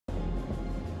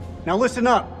Now listen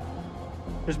up.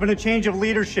 There's been a change of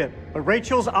leadership, but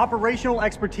Rachel's operational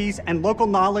expertise and local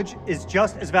knowledge is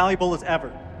just as valuable as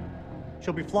ever.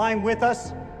 She'll be flying with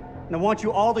us, and I want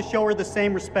you all to show her the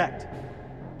same respect.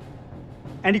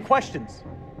 Any questions?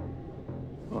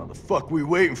 What the fuck we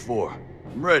waiting for?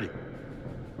 I'm ready.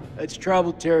 It's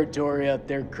tribal territory out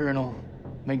there, Colonel.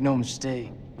 Make no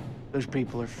mistake. Those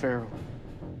people are feral.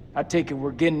 I take it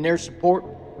we're getting their support?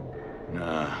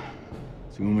 Nah.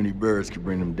 Too many birds could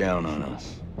bring them down on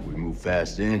us. We move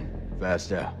fast in,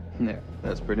 fast out. Yeah,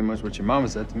 that's pretty much what your mama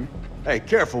said to me. Hey,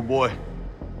 careful, boy.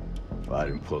 If I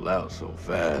didn't pull out so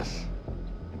fast,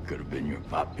 it could have been your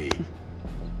papi.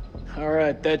 All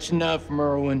right, that's enough,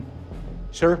 Merwin.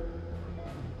 Sir,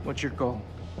 what's your call?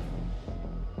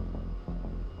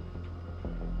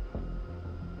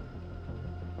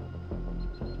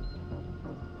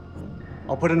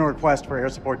 I'll put in a request for air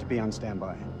support to be on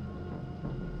standby.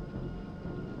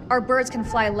 Our birds can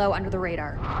fly low under the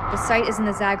radar. The site is in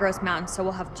the Zagros Mountains, so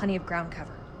we'll have plenty of ground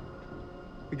cover.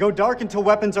 We go dark until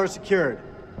weapons are secured.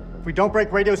 If we don't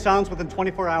break radio silence within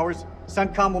 24 hours,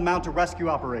 CENTCOM will mount a rescue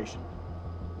operation.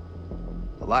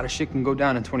 A lot of shit can go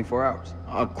down in 24 hours.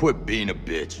 I'll quit being a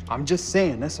bitch. I'm just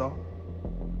saying, that's all.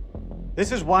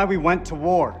 This is why we went to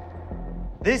war.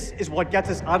 This is what gets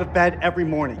us out of bed every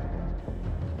morning.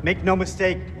 Make no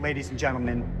mistake, ladies and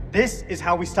gentlemen, this is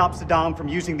how we stop Saddam from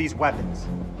using these weapons.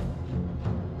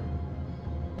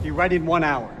 Be ready in 1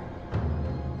 hour.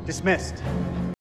 Dismissed.